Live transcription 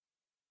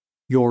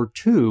Your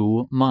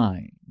Two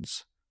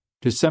Minds.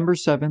 December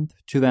 7th,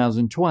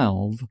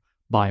 2012,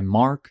 by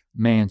Mark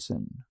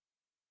Manson.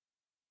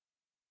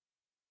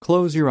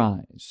 Close your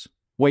eyes.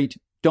 Wait,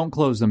 don't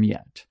close them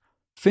yet.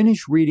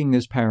 Finish reading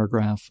this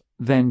paragraph,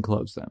 then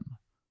close them.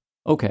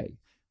 Okay,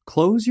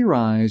 close your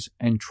eyes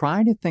and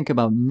try to think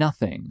about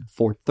nothing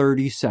for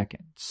 30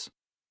 seconds.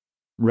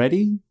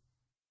 Ready?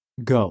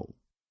 Go.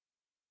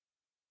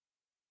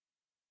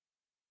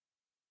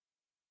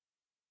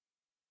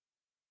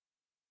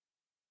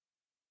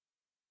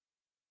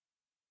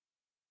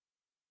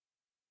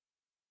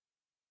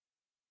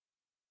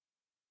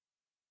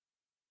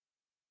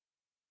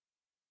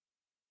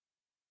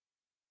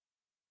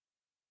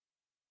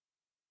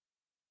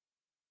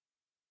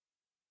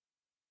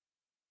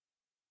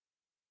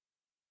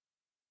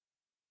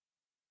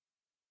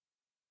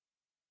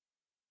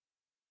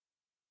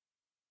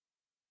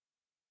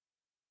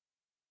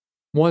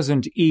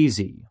 Wasn't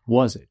easy,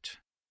 was it?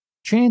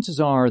 Chances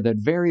are that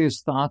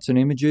various thoughts and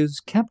images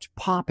kept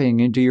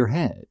popping into your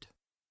head.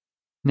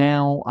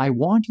 Now, I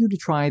want you to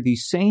try the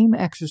same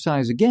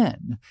exercise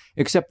again,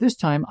 except this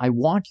time I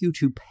want you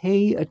to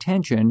pay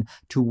attention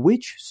to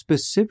which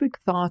specific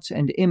thoughts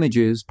and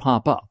images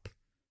pop up.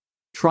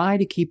 Try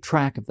to keep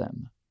track of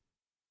them.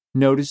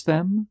 Notice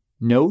them,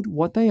 note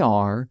what they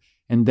are,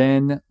 and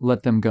then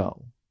let them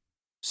go.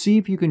 See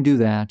if you can do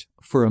that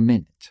for a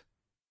minute.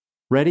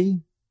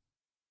 Ready?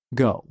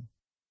 Go.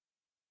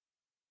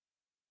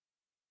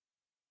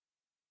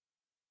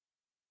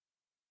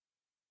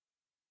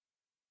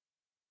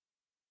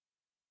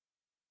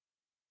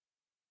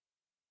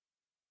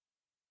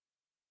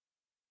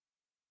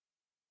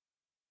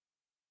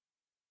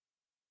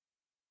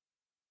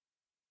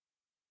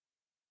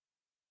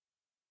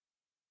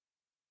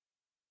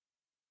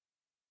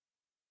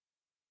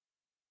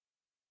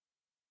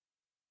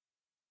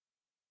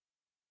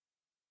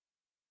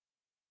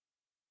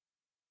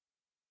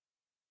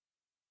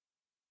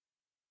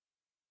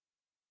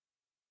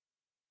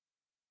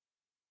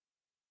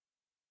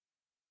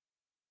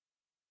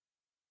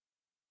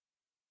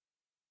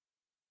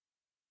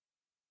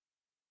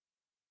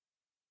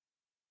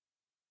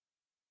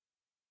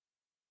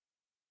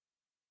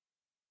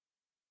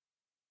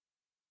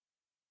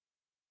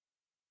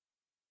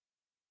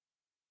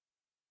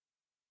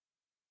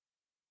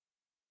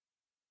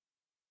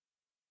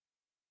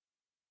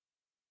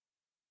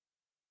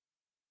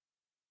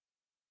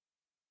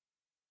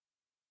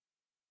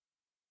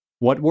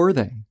 What were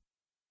they?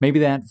 Maybe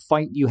that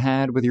fight you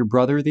had with your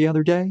brother the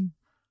other day?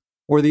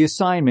 Or the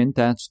assignment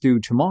that's due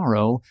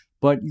tomorrow,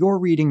 but you're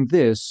reading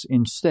this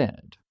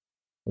instead?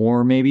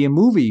 Or maybe a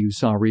movie you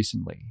saw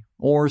recently,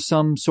 or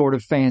some sort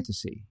of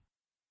fantasy.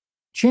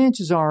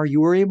 Chances are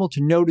you were able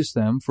to notice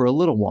them for a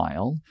little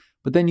while,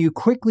 but then you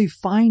quickly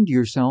find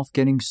yourself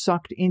getting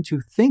sucked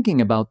into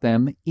thinking about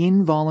them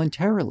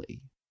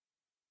involuntarily.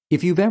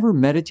 If you've ever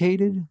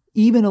meditated,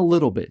 even a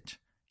little bit,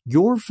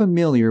 you're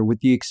familiar with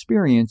the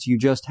experience you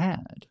just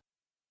had.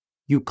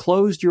 You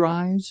closed your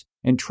eyes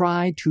and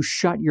tried to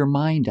shut your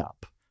mind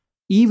up,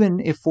 even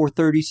if for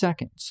 30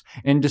 seconds,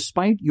 and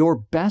despite your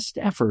best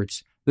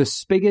efforts, the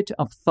spigot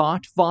of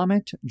thought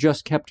vomit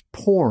just kept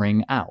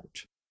pouring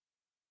out.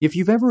 If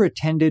you've ever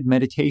attended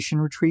meditation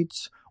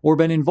retreats or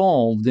been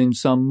involved in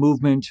some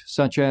movement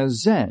such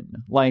as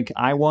Zen, like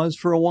I was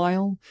for a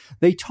while,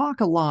 they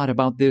talk a lot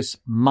about this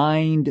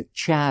mind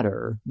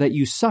chatter that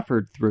you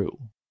suffered through.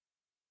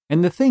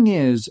 And the thing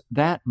is,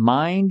 that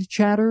mind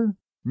chatter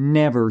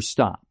never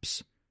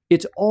stops.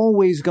 It's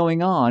always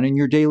going on in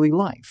your daily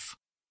life.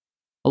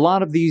 A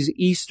lot of these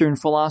Eastern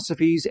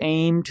philosophies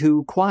aim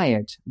to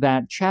quiet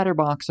that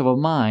chatterbox of a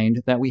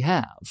mind that we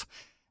have,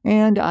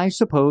 and I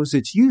suppose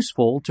it's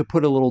useful to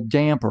put a little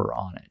damper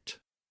on it.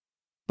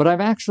 But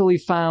I've actually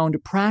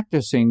found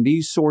practicing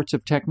these sorts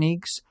of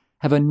techniques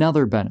have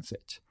another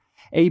benefit.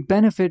 A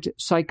benefit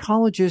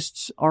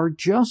psychologists are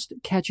just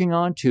catching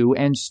on to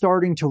and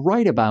starting to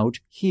write about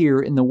here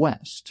in the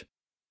West.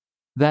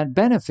 That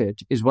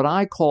benefit is what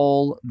I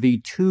call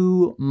the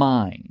two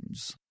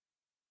minds.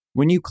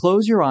 When you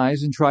close your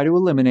eyes and try to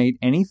eliminate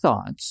any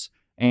thoughts,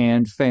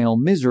 and fail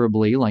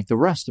miserably like the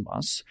rest of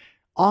us,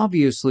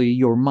 obviously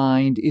your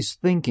mind is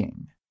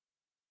thinking.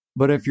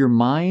 But if your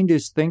mind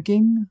is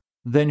thinking,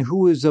 then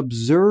who is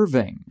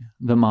observing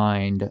the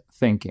mind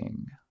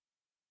thinking?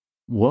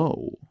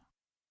 Whoa.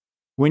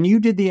 When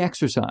you did the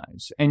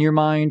exercise and your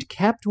mind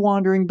kept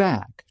wandering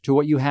back to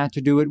what you had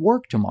to do at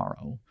work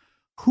tomorrow,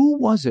 who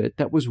was it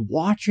that was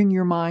watching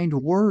your mind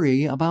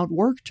worry about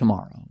work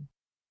tomorrow?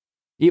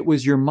 It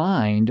was your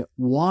mind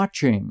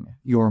watching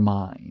your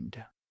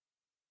mind.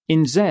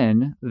 In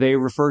Zen, they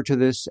refer to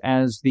this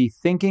as the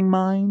thinking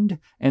mind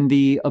and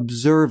the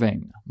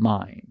observing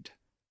mind,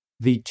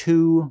 the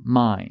two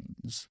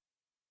minds.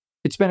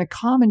 It's been a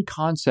common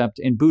concept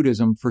in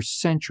Buddhism for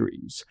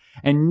centuries,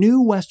 and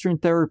new Western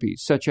therapies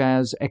such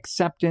as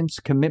acceptance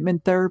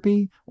commitment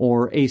therapy,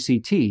 or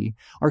ACT,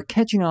 are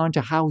catching on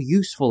to how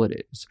useful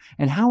it is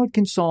and how it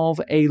can solve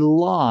a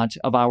lot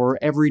of our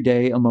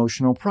everyday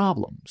emotional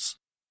problems.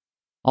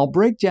 I'll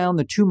break down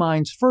the two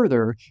minds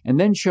further and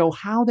then show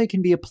how they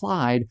can be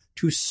applied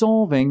to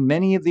solving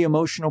many of the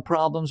emotional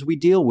problems we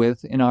deal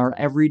with in our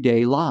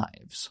everyday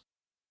lives.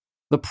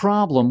 The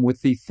problem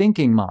with the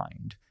thinking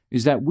mind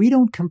is that we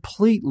don't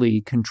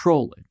completely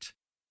control it.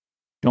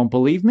 Don't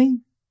believe me?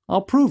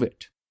 I'll prove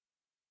it.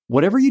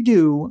 Whatever you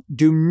do,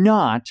 do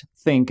not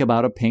think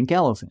about a pink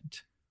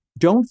elephant.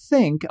 Don't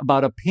think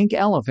about a pink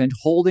elephant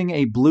holding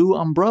a blue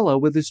umbrella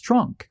with his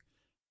trunk.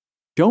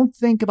 Don't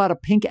think about a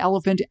pink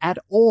elephant at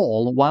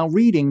all while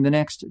reading the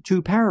next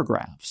two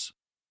paragraphs.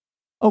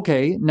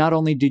 Okay, not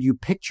only did you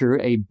picture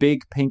a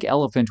big pink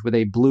elephant with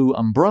a blue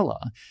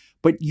umbrella,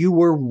 but you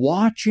were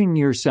watching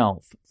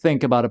yourself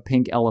think about a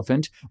pink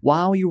elephant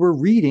while you were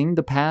reading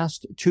the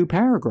past two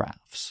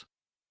paragraphs.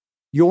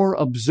 Your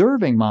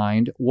observing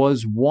mind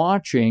was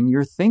watching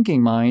your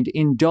thinking mind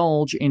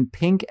indulge in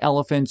pink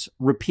elephants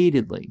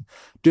repeatedly,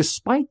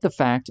 despite the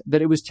fact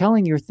that it was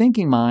telling your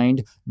thinking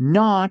mind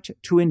not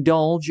to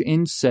indulge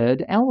in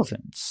said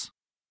elephants.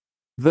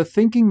 The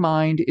thinking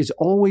mind is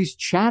always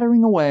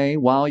chattering away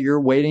while you're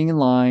waiting in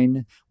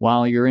line,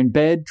 while you're in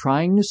bed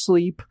trying to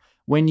sleep,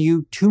 when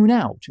you tune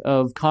out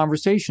of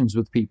conversations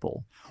with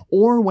people,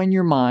 or when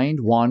your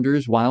mind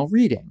wanders while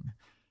reading,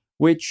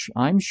 which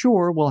I'm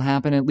sure will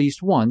happen at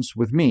least once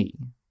with me.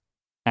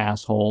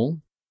 Asshole.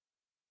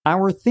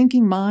 Our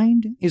thinking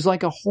mind is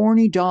like a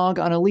horny dog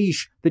on a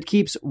leash that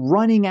keeps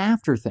running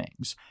after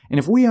things, and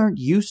if we aren't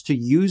used to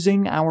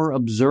using our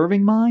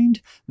observing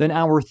mind, then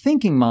our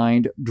thinking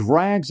mind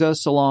drags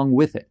us along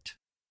with it.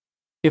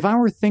 If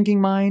our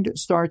thinking mind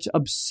starts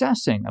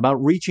obsessing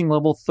about reaching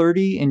level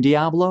 30 in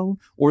Diablo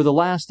or the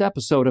last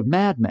episode of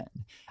Mad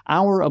Men,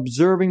 our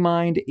observing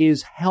mind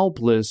is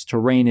helpless to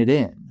rein it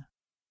in.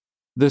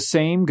 The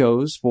same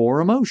goes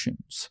for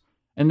emotions,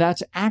 and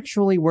that's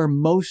actually where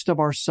most of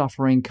our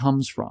suffering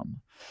comes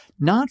from.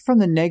 Not from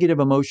the negative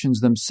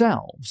emotions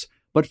themselves,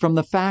 but from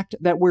the fact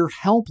that we're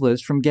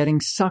helpless from getting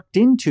sucked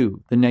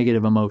into the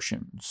negative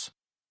emotions.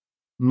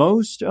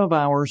 Most of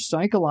our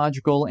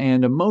psychological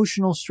and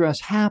emotional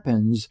stress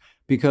happens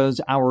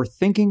because our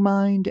thinking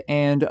mind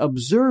and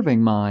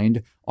observing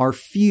mind are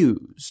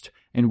fused,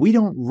 and we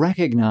don't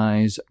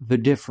recognize the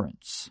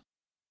difference.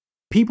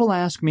 People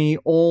ask me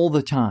all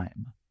the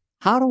time,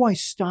 how do I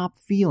stop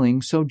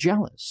feeling so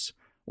jealous?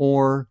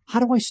 Or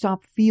how do I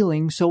stop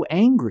feeling so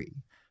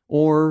angry?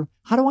 Or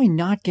how do I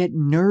not get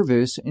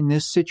nervous in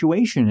this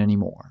situation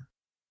anymore?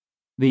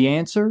 The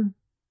answer?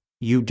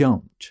 You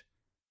don't.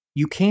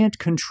 You can't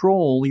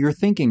control your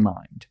thinking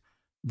mind.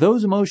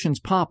 Those emotions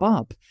pop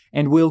up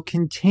and will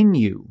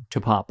continue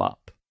to pop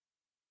up.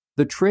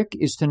 The trick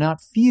is to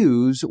not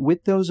fuse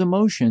with those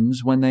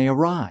emotions when they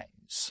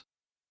arise.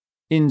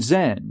 In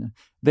Zen,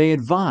 they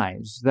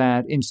advise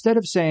that instead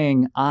of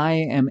saying, I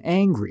am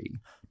angry,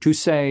 to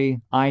say,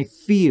 I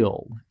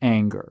feel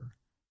anger.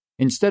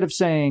 Instead of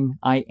saying,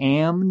 I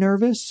am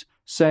nervous,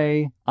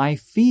 say, I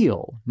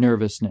feel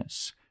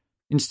nervousness.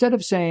 Instead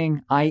of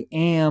saying, I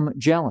am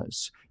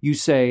jealous, you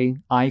say,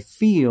 I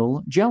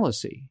feel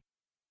jealousy.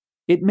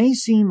 It may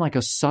seem like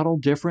a subtle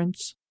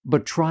difference,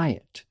 but try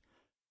it.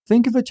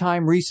 Think of a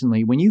time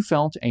recently when you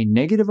felt a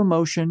negative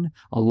emotion,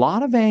 a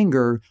lot of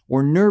anger,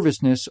 or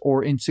nervousness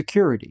or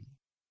insecurity.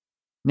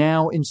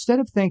 Now, instead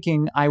of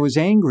thinking, I was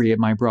angry at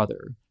my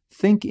brother,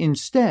 think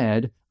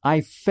instead,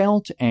 I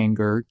felt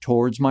anger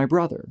towards my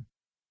brother.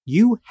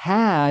 You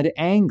had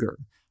anger,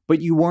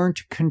 but you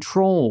weren't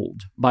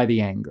controlled by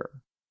the anger.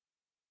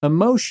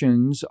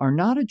 Emotions are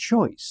not a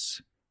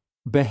choice.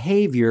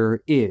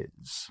 Behavior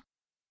is.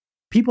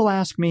 People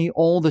ask me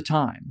all the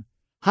time,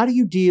 how do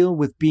you deal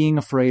with being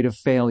afraid of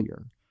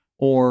failure?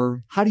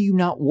 Or how do you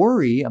not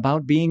worry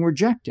about being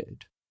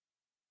rejected?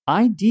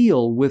 I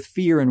deal with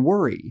fear and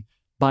worry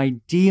by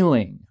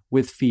dealing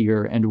with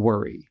fear and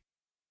worry.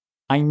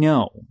 I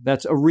know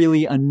that's a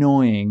really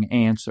annoying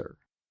answer.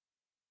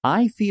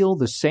 I feel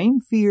the same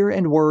fear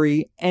and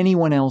worry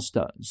anyone else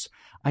does.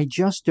 I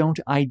just don't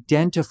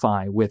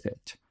identify with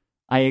it.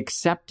 I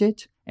accept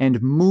it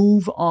and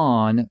move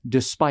on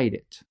despite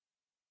it.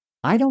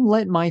 I don't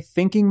let my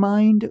thinking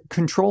mind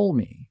control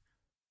me.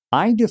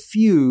 I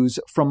diffuse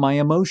from my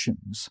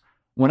emotions.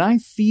 When I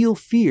feel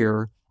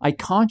fear, I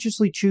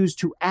consciously choose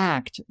to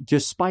act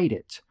despite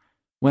it.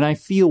 When I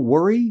feel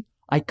worry,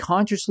 I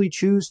consciously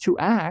choose to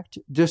act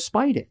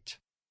despite it.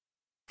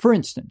 For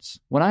instance,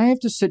 when I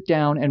have to sit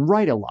down and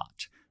write a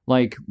lot,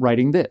 like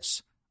writing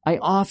this, I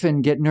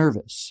often get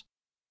nervous.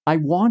 I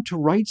want to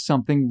write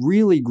something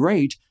really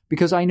great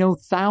because I know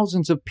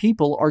thousands of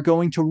people are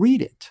going to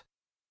read it.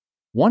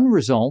 One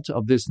result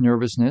of this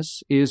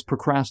nervousness is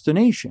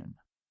procrastination.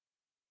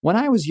 When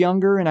I was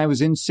younger and I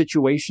was in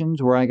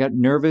situations where I got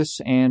nervous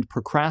and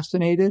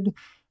procrastinated,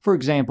 for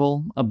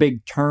example, a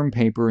big term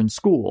paper in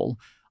school,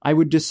 I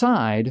would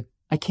decide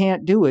I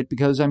can't do it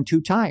because I'm too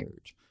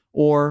tired,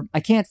 or I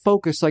can't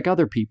focus like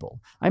other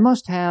people. I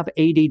must have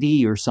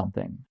ADD or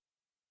something.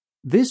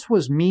 This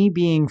was me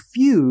being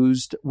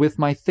fused with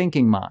my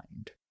thinking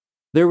mind.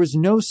 There was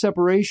no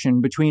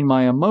separation between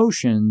my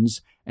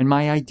emotions and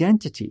my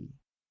identity.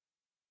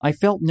 I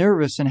felt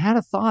nervous and had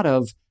a thought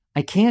of,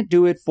 I can't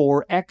do it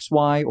for X,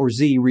 Y, or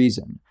Z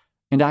reason,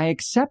 and I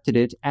accepted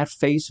it at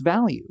face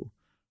value.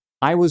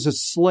 I was a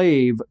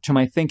slave to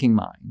my thinking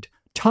mind,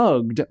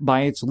 tugged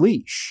by its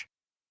leash.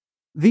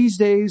 These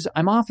days,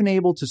 I'm often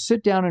able to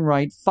sit down and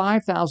write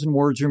 5,000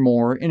 words or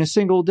more in a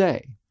single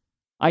day.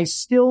 I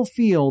still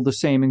feel the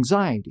same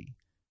anxiety.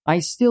 I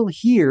still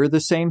hear the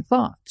same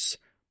thoughts.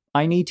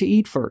 I need to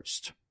eat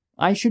first.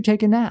 I should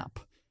take a nap.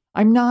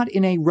 I'm not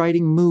in a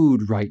writing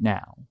mood right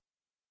now.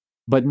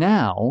 But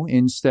now,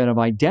 instead of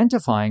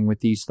identifying with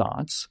these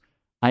thoughts,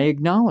 I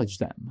acknowledge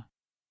them.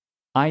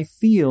 I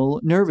feel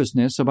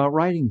nervousness about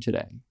writing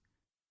today.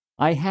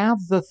 I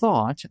have the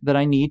thought that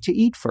I need to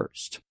eat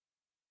first.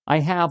 I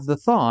have the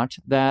thought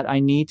that I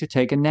need to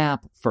take a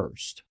nap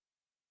first.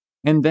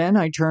 And then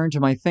I turn to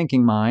my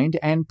thinking mind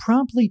and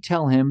promptly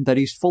tell him that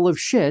he's full of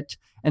shit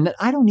and that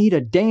I don't need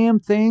a damn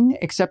thing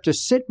except to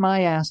sit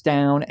my ass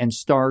down and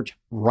start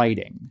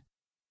writing.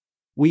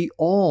 We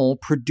all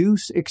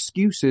produce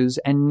excuses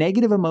and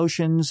negative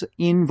emotions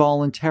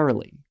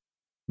involuntarily.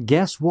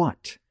 Guess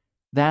what?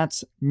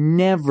 That's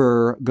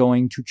never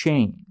going to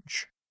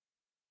change.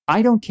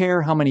 I don't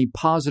care how many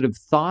positive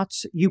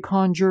thoughts you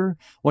conjure,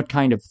 what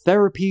kind of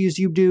therapies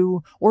you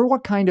do, or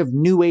what kind of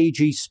new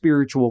agey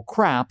spiritual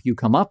crap you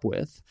come up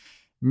with.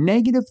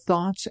 Negative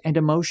thoughts and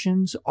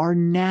emotions are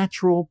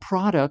natural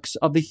products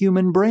of the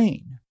human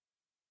brain.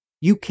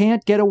 You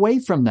can't get away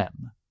from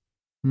them.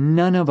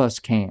 None of us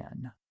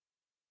can.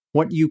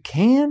 What you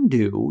can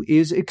do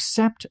is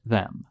accept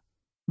them,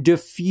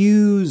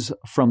 diffuse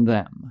from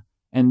them,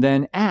 and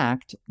then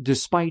act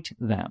despite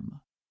them.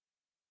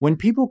 When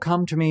people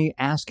come to me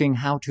asking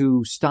how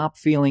to stop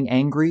feeling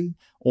angry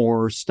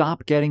or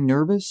stop getting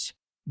nervous,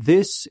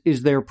 this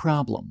is their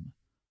problem.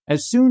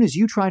 As soon as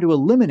you try to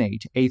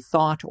eliminate a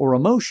thought or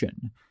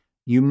emotion,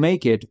 you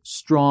make it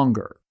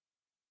stronger.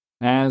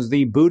 As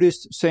the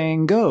Buddhist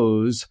saying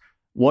goes,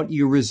 what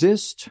you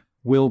resist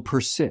will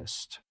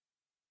persist.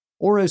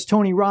 Or as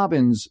Tony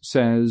Robbins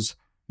says,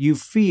 you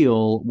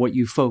feel what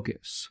you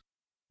focus.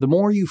 The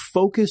more you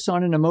focus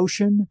on an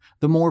emotion,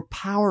 the more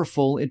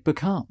powerful it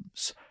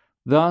becomes.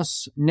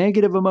 Thus,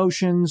 negative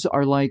emotions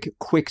are like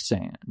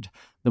quicksand.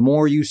 The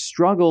more you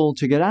struggle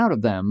to get out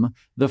of them,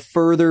 the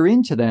further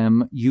into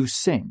them you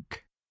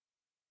sink.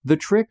 The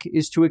trick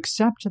is to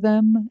accept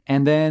them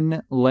and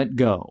then let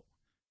go.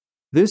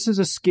 This is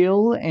a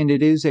skill and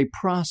it is a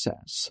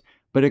process,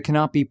 but it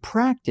cannot be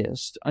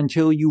practiced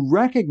until you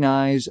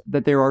recognize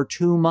that there are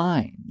two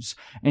minds,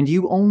 and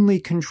you only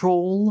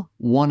control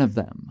one of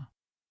them.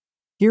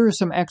 Here are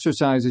some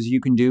exercises you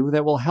can do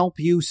that will help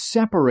you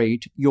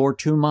separate your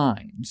two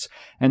minds,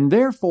 and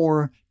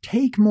therefore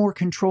take more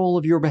control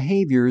of your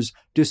behaviors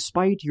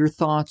despite your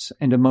thoughts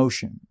and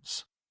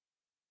emotions.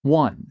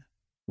 1.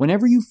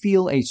 Whenever you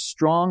feel a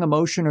strong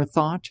emotion or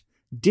thought,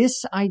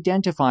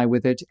 disidentify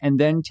with it and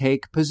then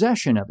take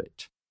possession of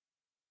it.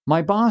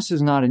 My boss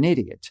is not an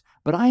idiot,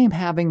 but I am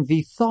having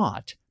the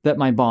thought that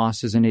my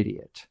boss is an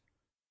idiot.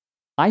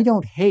 I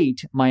don't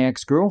hate my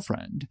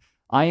ex-girlfriend.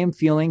 I am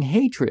feeling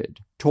hatred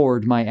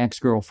toward my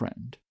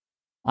ex-girlfriend.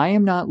 I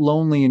am not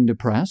lonely and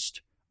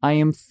depressed. I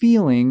am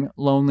feeling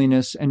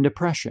loneliness and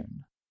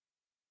depression.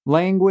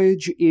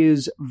 Language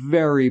is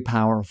very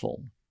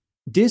powerful.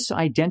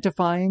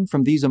 Disidentifying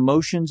from these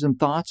emotions and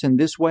thoughts in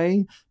this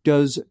way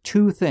does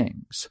two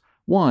things.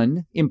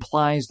 1,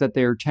 implies that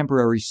they're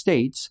temporary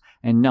states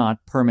and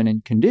not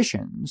permanent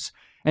conditions.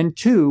 And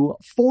 2,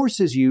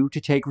 forces you to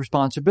take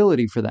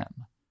responsibility for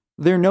them.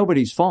 They're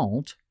nobody's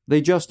fault.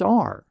 They just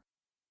are.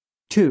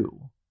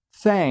 2.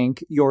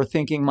 Thank your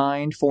thinking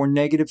mind for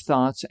negative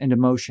thoughts and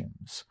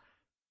emotions.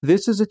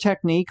 This is a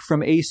technique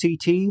from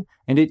ACT,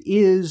 and it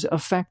is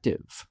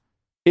effective.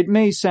 It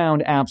may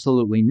sound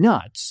absolutely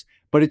nuts,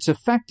 but it's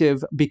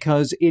effective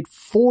because it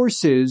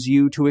forces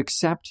you to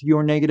accept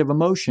your negative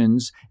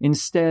emotions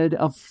instead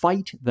of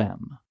fight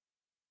them.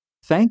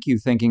 Thank you,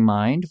 thinking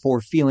mind,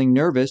 for feeling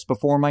nervous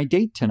before my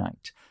date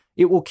tonight.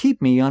 It will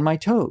keep me on my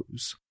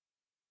toes.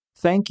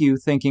 Thank you,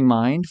 thinking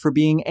mind, for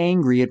being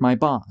angry at my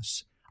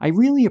boss. I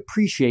really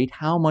appreciate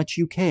how much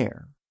you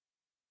care.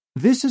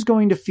 This is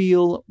going to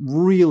feel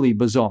really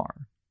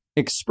bizarre,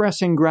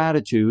 expressing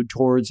gratitude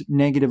towards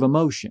negative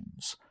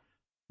emotions.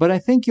 But I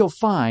think you'll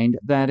find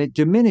that it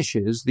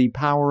diminishes the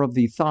power of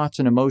the thoughts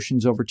and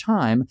emotions over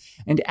time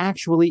and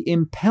actually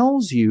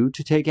impels you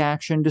to take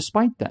action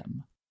despite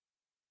them.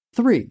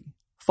 3.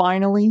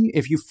 Finally,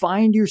 if you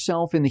find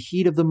yourself in the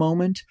heat of the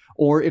moment,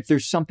 or if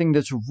there's something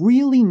that's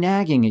really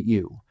nagging at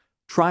you,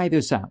 try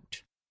this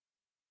out.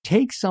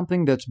 Take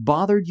something that's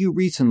bothered you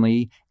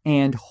recently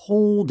and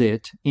hold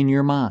it in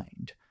your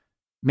mind.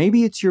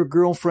 Maybe it's your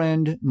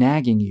girlfriend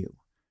nagging you.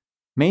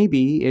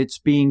 Maybe it's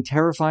being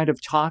terrified of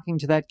talking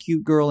to that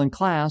cute girl in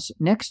class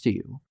next to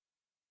you.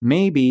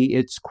 Maybe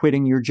it's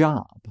quitting your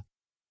job.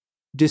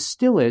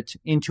 Distill it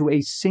into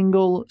a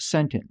single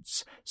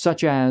sentence,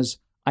 such as,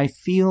 I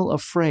feel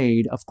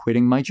afraid of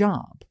quitting my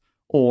job,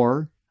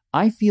 or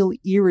I feel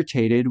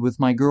irritated with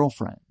my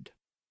girlfriend.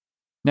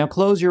 Now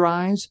close your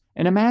eyes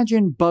and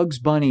imagine Bugs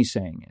Bunny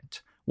saying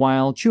it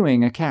while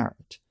chewing a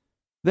carrot.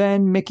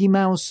 Then Mickey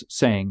Mouse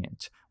sang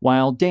it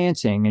while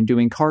dancing and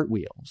doing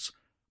cartwheels.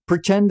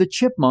 Pretend the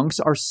chipmunks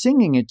are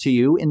singing it to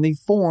you in the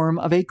form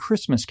of a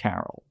Christmas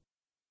carol.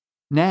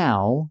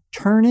 Now,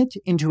 turn it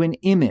into an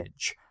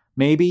image,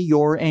 maybe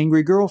your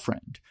angry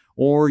girlfriend,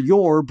 or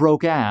your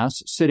broke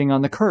ass sitting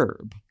on the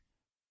curb.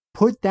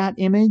 Put that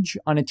image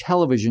on a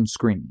television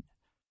screen.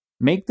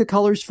 Make the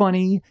colors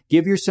funny,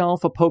 give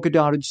yourself a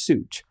polka-dotted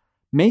suit.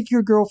 Make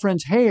your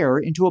girlfriend's hair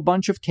into a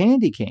bunch of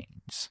candy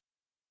canes.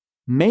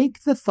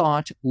 Make the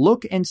thought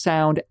look and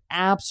sound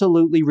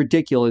absolutely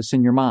ridiculous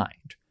in your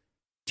mind.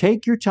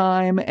 Take your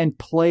time and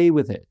play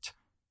with it.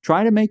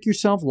 Try to make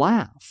yourself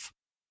laugh.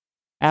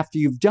 After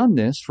you've done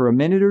this for a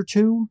minute or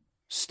two,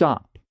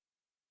 stop.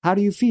 How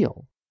do you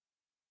feel?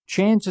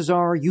 Chances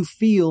are you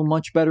feel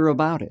much better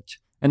about it,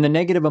 and the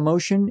negative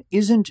emotion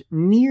isn't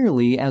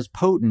nearly as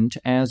potent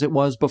as it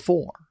was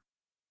before.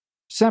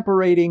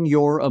 Separating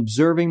your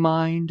observing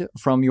mind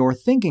from your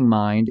thinking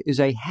mind is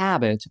a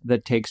habit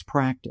that takes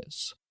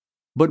practice.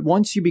 But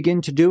once you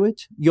begin to do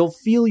it, you'll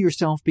feel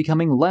yourself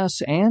becoming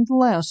less and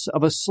less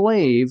of a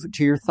slave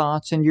to your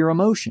thoughts and your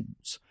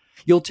emotions.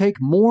 You'll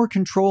take more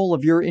control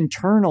of your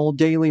internal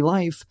daily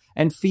life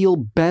and feel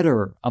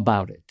better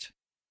about it.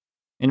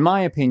 In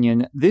my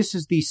opinion, this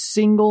is the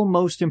single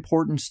most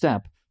important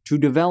step to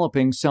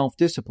developing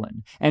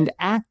self-discipline and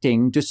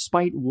acting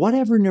despite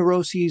whatever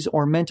neuroses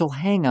or mental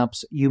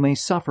hang-ups you may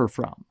suffer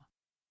from.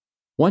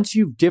 Once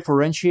you've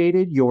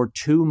differentiated your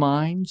two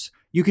minds,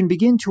 you can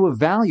begin to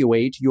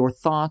evaluate your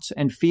thoughts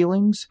and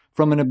feelings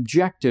from an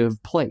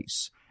objective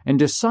place and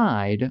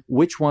decide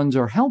which ones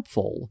are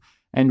helpful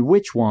and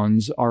which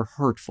ones are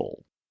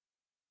hurtful.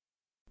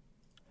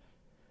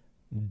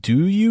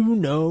 Do you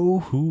know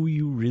who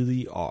you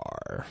really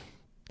are?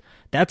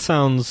 That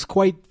sounds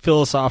quite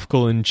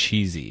philosophical and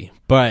cheesy,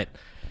 but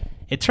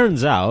it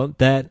turns out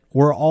that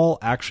we're all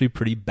actually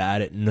pretty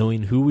bad at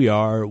knowing who we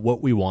are,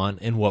 what we want,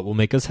 and what will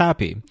make us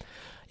happy.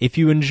 If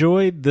you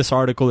enjoyed this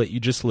article that you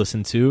just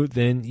listened to,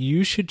 then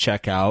you should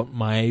check out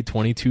my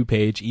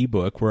 22-page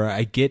ebook where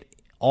I get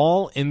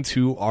all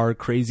into our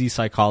crazy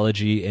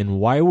psychology and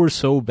why we're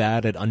so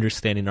bad at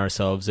understanding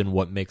ourselves and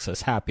what makes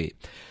us happy.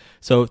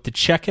 So to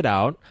check it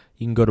out,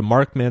 you can go to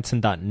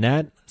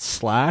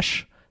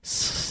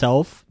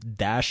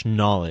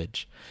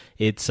markmanson.net/self-knowledge.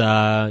 It's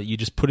you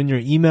just put in your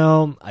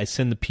email. I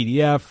send the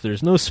PDF.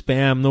 There's no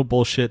spam, no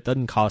bullshit.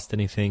 Doesn't cost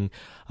anything.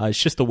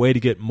 It's just a way to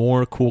get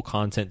more cool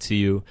content to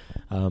you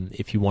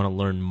if you want to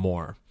learn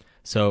more.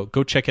 So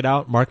go check it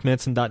out.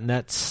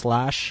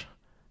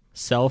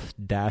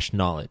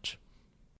 markmanson.net/self-knowledge.